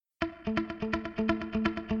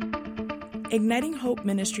Igniting Hope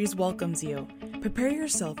Ministries welcomes you. Prepare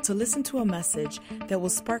yourself to listen to a message that will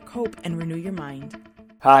spark hope and renew your mind.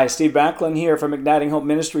 Hi, Steve Backlund here from Igniting Hope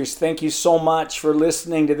Ministries. Thank you so much for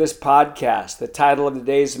listening to this podcast. The title of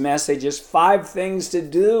today's message is 5 Things to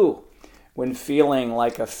Do When Feeling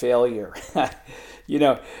Like a Failure. You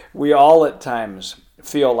know, we all at times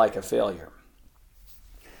feel like a failure.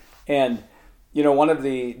 And, you know, one of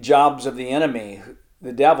the jobs of the enemy,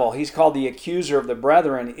 the devil, he's called the accuser of the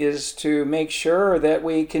brethren, is to make sure that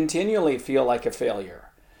we continually feel like a failure.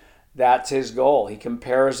 That's his goal. He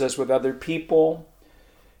compares us with other people.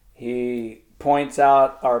 He points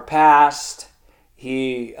out our past.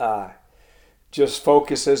 He just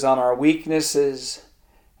focuses on our weaknesses.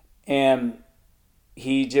 And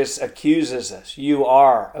he just accuses us. You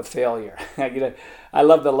are a failure. I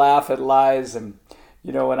love to laugh at lies. And,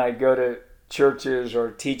 you know, when I go to churches or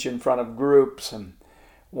teach in front of groups, and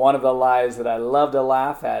one of the lies that I love to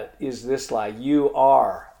laugh at is this lie: you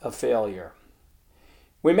are a failure.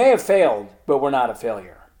 We may have failed, but we're not a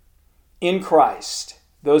failure. In Christ,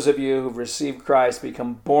 those of you who've received Christ,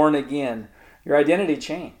 become born again, your identity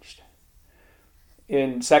changed.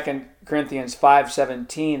 In 2 Corinthians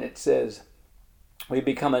 5:17, it says, we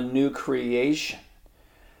become a new creation.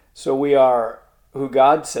 So we are who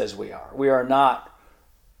God says we are. We are not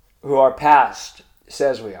who our past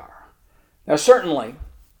says we are. Now, certainly,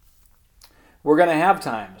 we're going to have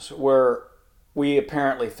times where we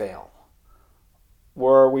apparently fail,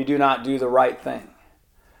 where we do not do the right thing,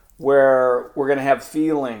 where we're going to have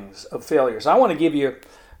feelings of failure. So I want to give you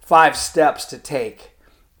 5 steps to take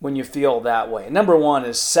when you feel that way. Number 1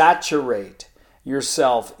 is saturate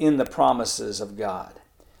yourself in the promises of God.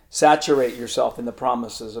 Saturate yourself in the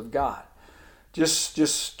promises of God. Just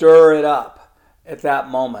stir it up at that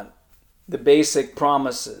moment. The basic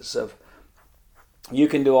promises of you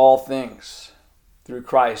can do all things through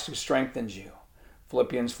Christ who strengthens you.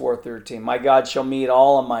 Philippians 4:13. My God shall meet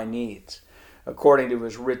all of my needs according to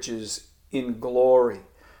his riches in glory.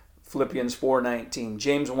 Philippians 4:19.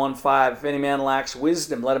 James 1:5. If any man lacks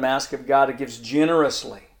wisdom, let him ask of God who gives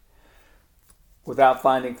generously without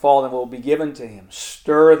finding fault, and will be given to him.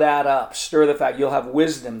 Stir that up. Stir the fact you'll have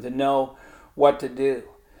wisdom to know what to do.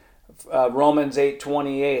 Romans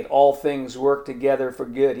 8:28, all things work together for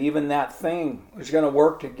good. Even that thing is going to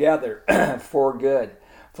work together for good.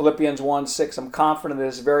 Philippians 1:6, I'm confident of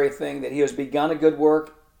this very thing, that he has begun a good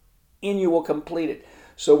work in you will complete it.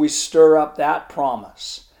 So we stir up that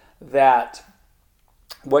promise that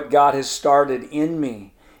what God has started in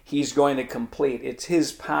me, he's going to complete. It's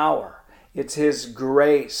his power. It's his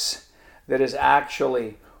grace that is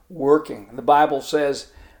actually working. The Bible says,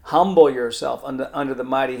 humble yourself under the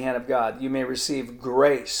mighty hand of God. You may receive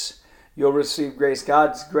grace. You'll receive grace.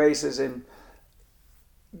 God's grace is the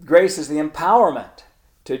empowerment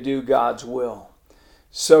to do God's will.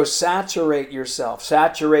 So saturate yourself.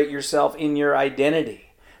 Saturate yourself in your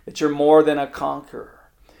identity, that you're more than a conqueror,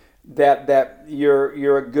 that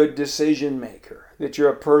you're a good decision maker, that you're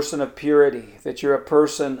a person of purity, that you're a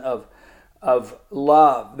person of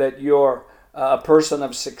love, that you're a person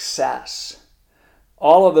of success.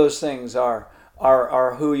 All of those things are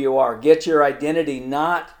who you are. Get your identity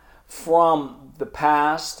not from the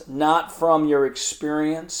past, not from your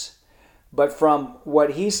experience, but from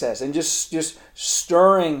what he says, and just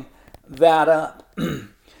stirring that up.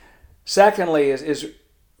 Secondly is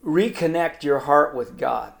reconnect your heart with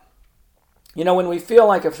God. You know, when we feel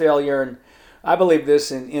like a failure, and I believe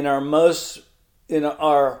this in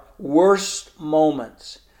our worst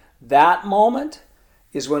moments, that moment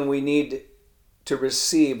is when we need to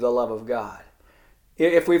receive the love of God.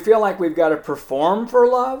 If we feel like we've got to perform for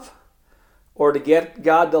love or to get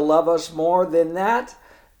God to love us more, then that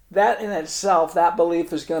in itself, that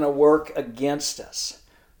belief is going to work against us.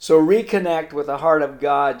 So reconnect with the heart of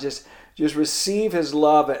God. Just receive his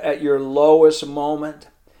love at your lowest moment.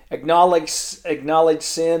 Acknowledge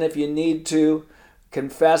sin if you need to,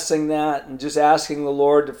 confessing that and just asking the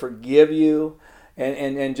Lord to forgive you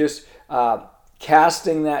and just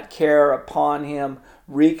casting that care upon him,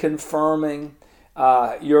 reconfirming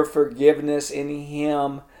your forgiveness in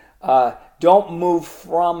him. Don't move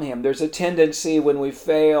from him. There's a tendency when we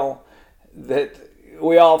fail that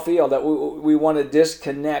we all feel that we want to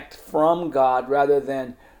disconnect from God rather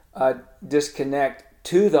than disconnect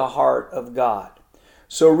to the heart of God.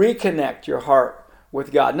 So reconnect your heart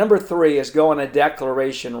with God. Number 3 is go on a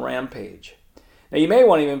declaration rampage. Now you may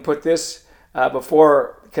want to even put this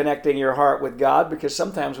before connecting your heart with God, because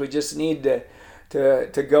sometimes we just need to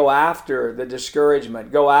go after the discouragement,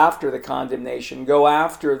 go after the condemnation, go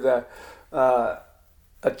after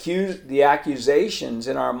the accusations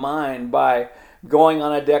in our mind by going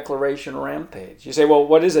on a declaration rampage. You say, well,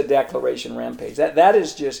 what is a declaration rampage? That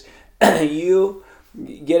is just you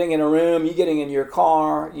getting in a room, you getting in your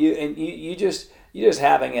car, you just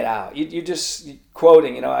having it out. You just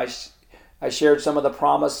quoting. I shared some of the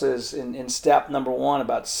promises in step number 1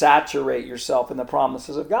 about saturate yourself in the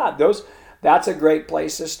promises of God. That's a great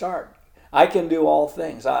place to start. I can do all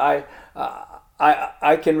things. I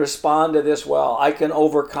can respond to this well. I can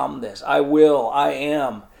overcome this. I will. I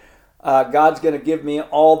am. God's going to give me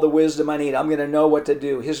all the wisdom I need. I'm going to know what to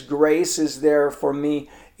do. His grace is there for me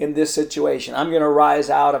in this situation. I'm going to rise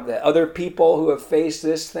out of that. Other people who have faced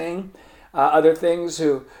this thing, other things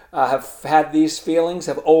who have had these feelings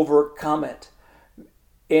have overcome it.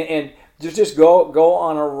 And just go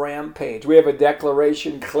on a rampage. We have a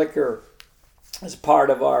declaration clicker as part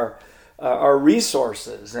of our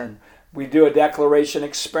resources, and we do a declaration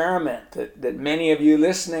experiment that many of you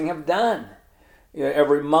listening have done.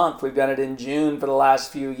 Every month. We've done it in June for the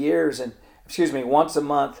last few years, and once a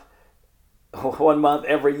month, 1 month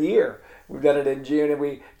every year. We've done it in June, and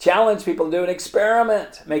we challenge people to do an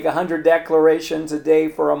experiment. Make 100 declarations a day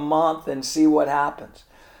for a month and see what happens.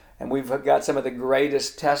 And we've got some of the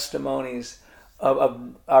greatest testimonies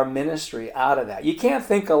of our ministry out of that. You can't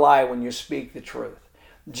think a lie when you speak the truth.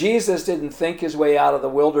 Jesus didn't think his way out of the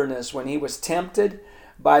wilderness when he was tempted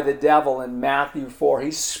by the devil in Matthew 4.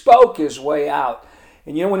 He spoke his way out.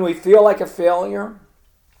 And when we feel like a failure,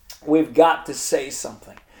 we've got to say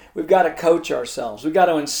something. We've got to coach ourselves. We've got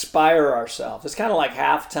to inspire ourselves. It's kind of like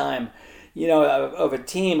halftime, of a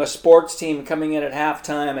team, a sports team coming in at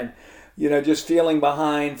halftime and, just feeling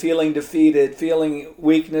behind, feeling defeated, feeling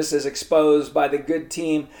weaknesses exposed by the good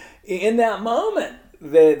team. In that moment,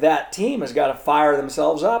 that team has got to fire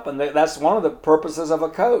themselves up. And that's one of the purposes of a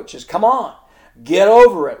coach is, come on, get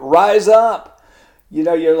over it, rise up.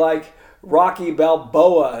 You're like Rocky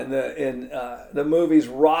Balboa in the movies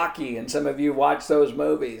Rocky, and some of you watch those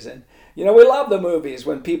movies. And we love the movies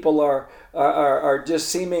when people are just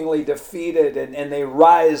seemingly defeated and they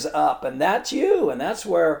rise up. And that's you. And that's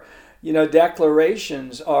where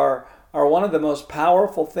declarations are one of the most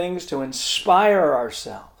powerful things to inspire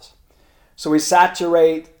ourselves. So we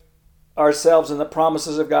saturate ourselves in the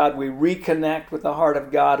promises of God. We reconnect with the heart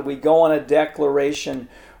of God. We go on a declaration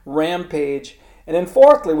rampage. And then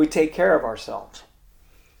fourthly, we take care of ourselves.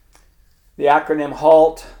 The acronym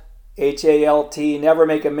HALT, H-A-L-T, never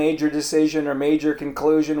make a major decision or major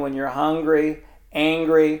conclusion when you're hungry,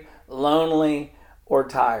 angry, lonely, or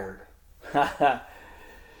tired.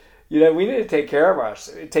 We need to take care of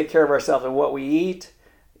ourselves in what we eat.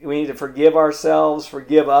 We need to forgive ourselves,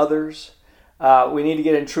 forgive others. We need to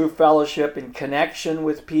get in true fellowship and connection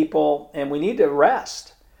with people, and we need to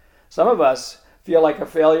rest. Some of us feel like a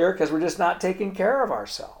failure because we're just not taking care of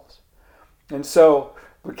ourselves. And so,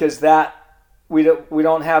 because we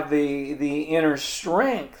don't have the inner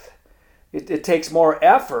strength, it takes more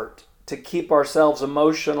effort to keep ourselves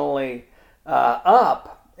emotionally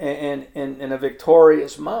up and in a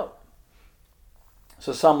victorious mode.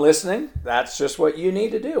 So some listening, that's just what you need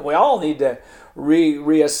to do. We all need to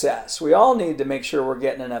reassess. We all need to make sure we're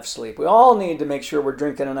getting enough sleep. We all need to make sure we're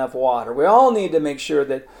drinking enough water. We all need to make sure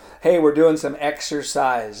that, hey, we're doing some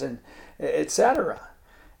exercise, and etc.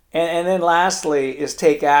 And then lastly is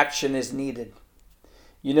take action as needed.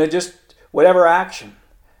 Just whatever action.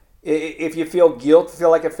 If you feel guilt, feel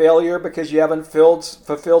like a failure because you haven't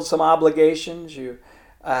fulfilled some obligations, you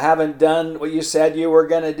haven't done what you said you were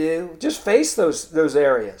going to do, just face those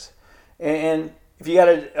areas. And if you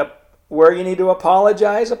got where you need to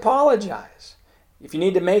apologize. If you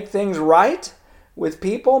need to make things right with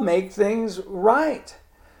people, make things right.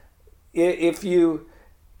 If you,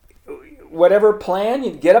 whatever plan,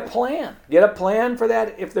 you get a plan. Get a plan for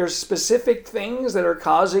that. If there's specific things that are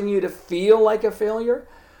causing you to feel like a failure,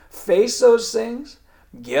 face those things.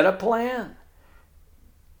 Get a plan.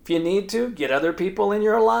 If you need to, get other people in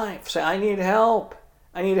your life. Say, I need help.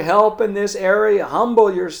 I need help in this area.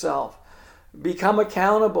 Humble yourself. Become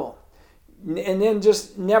accountable. And then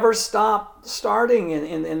just never stop starting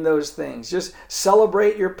in those things. Just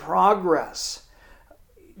celebrate your progress.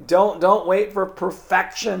 Don't wait for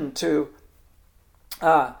perfection to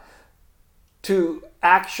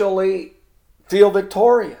actually feel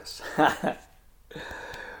victorious.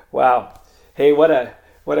 Wow. Hey, what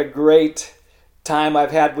a great time I've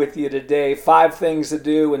had with you today. 5 things to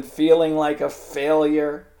do when feeling like a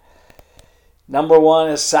failure. Number 1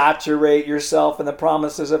 is saturate yourself in the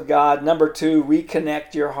promises of God. Number 2,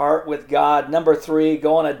 reconnect your heart with God. Number 3,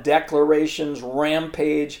 go on a declarations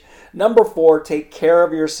rampage. Number 4, take care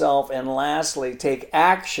of yourself. And lastly, take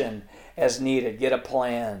action as needed. Get a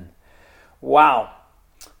plan. Wow.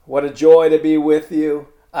 What a joy to be with you.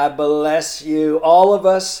 I bless you. All of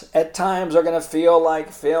us at times are going to feel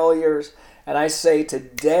like failures. And I say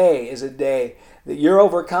today is a day that you're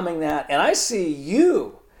overcoming that. And I see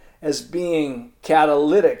you as being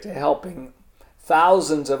catalytic to helping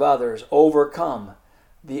thousands of others overcome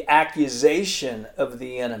the accusation of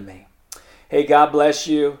the enemy. Hey, God bless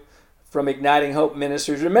you from Igniting Hope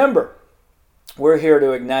Ministries. Remember, we're here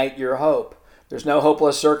to ignite your hope. There's no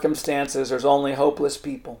hopeless circumstances. There's only hopeless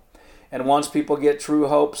people. And once people get true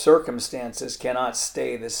hope, circumstances cannot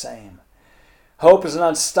stay the same. Hope is an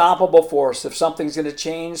unstoppable force. If something's going to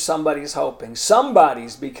change, somebody's hoping.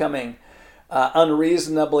 Somebody's becoming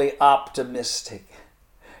unreasonably optimistic.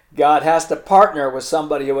 God has to partner with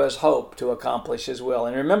somebody who has hope to accomplish His will.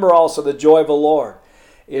 And remember also, the joy of the Lord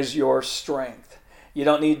is your strength. You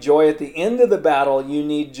don't need joy at the end of the battle. You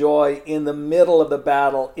need joy in the middle of the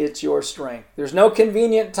battle. It's your strength. There's no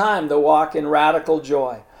convenient time to walk in radical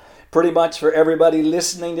joy. Pretty much for everybody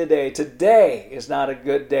listening today is not a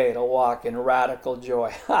good day to walk in radical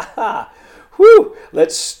joy. Ha ha! Whew!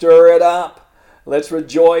 Let's stir it up. Let's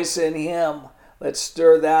rejoice in Him. Let's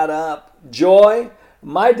stir that up. Joy,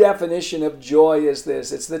 my definition of joy is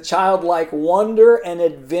this. It's the childlike wonder and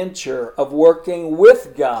adventure of working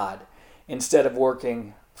with God instead of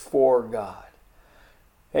working for God.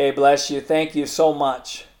 Hey, bless you. Thank you so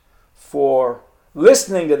much for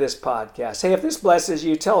listening to this podcast. Hey, if this blesses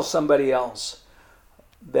you, tell somebody else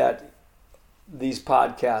that these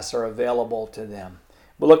podcasts are available to them.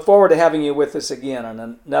 We'll look forward to having you with us again on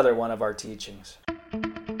another one of our teachings.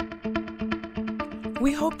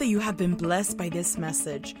 We hope that you have been blessed by this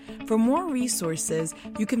message. For more resources,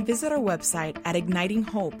 you can visit our website at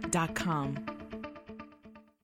ignitinghope.com.